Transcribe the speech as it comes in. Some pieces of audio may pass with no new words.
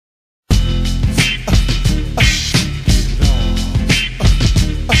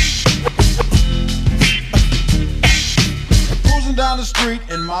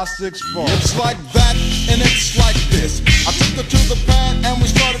564. It's like that and it's like this. I took her to the pad and we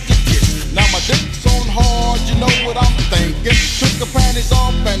started to kiss. Now my dick's on hard, you know what I'm thinking. Took the panties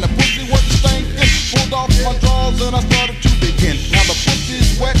off and the pussy wasn't stinking. Pulled off my drawers and I started to begin. Now the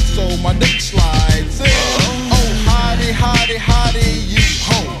pussy's wet so my dick slides in. Oh, hottie, hottie, hottie, you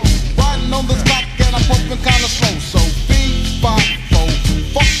hoe. Riding on this block and I'm pumping kinda slow. So B-5-4,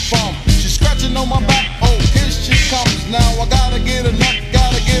 fuck bomb. She's scratching on my back, oh here she comes. Now I gotta get a nut,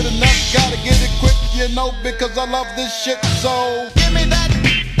 gotta get a nut, gotta get it quick, you know, because I love this shit. So give me that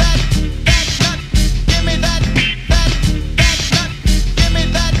nut, give me that nut, give me that nut, give me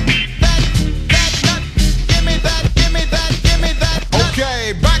that, give me that, give me that.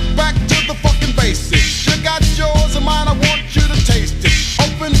 Okay, back to the fucking basics. You got yours and mine, I want you to taste it.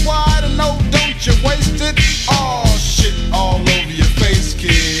 Open wide and no, don't you waste it. Oh shit, all over your face,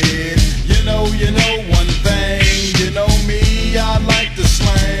 kid. You know one thing. You know me, I like to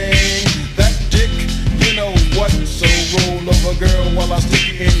slang that dick. You know what? So roll over, girl, while I stick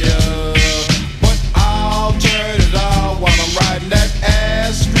it in ya. But I'll turn it out while I'm riding that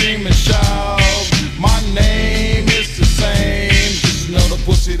ass, scream and shout. My name is the same, just another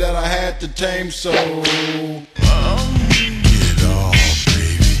pussy that I had to tame. So get off, baby. Get off,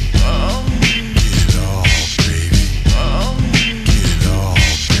 baby. Get off, baby. I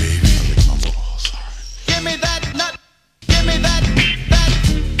lick my balls. Give me that nut. Give me that nut.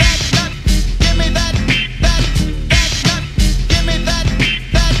 Give me that nut. Give me that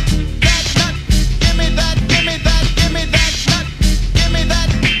nut. Give me that, give me that, give me that nut. Give me that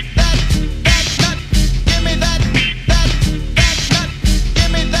nut. Give me that nut.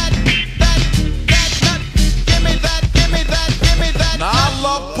 Give me that nut. Give me that, give me that, give me that. Now I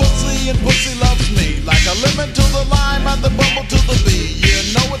love pussy and pussy loves me. Like a lemon to the lime and the bumble to the bee. You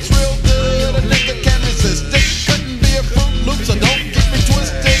know it's real good, a nigga can't resist it. Couldn't be a Fruit Loop, so don't get me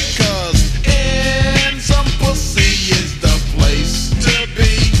twisted. Cause in some pussy is the place to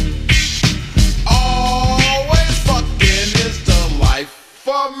be. Always fucking is the life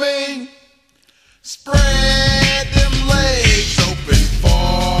for me. Spread them legs open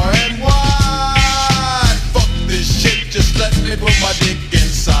far and wide. Fuck this shit, just let me put my dick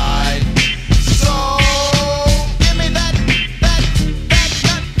inside. So give me that nut.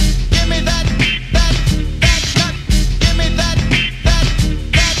 Give me that nut. Give me that nut.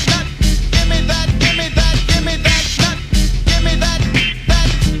 Give me that, give me that, give me that nut. Give me that nut.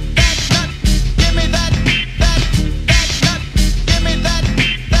 Give me that nut. Give me that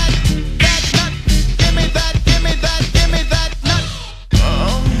nut. Give me that, give me that, give me that nut.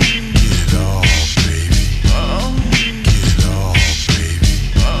 Get off, baby. Get off, baby.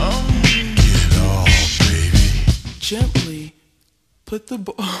 Get off, baby. Gently put the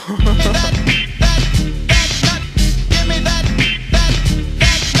ball.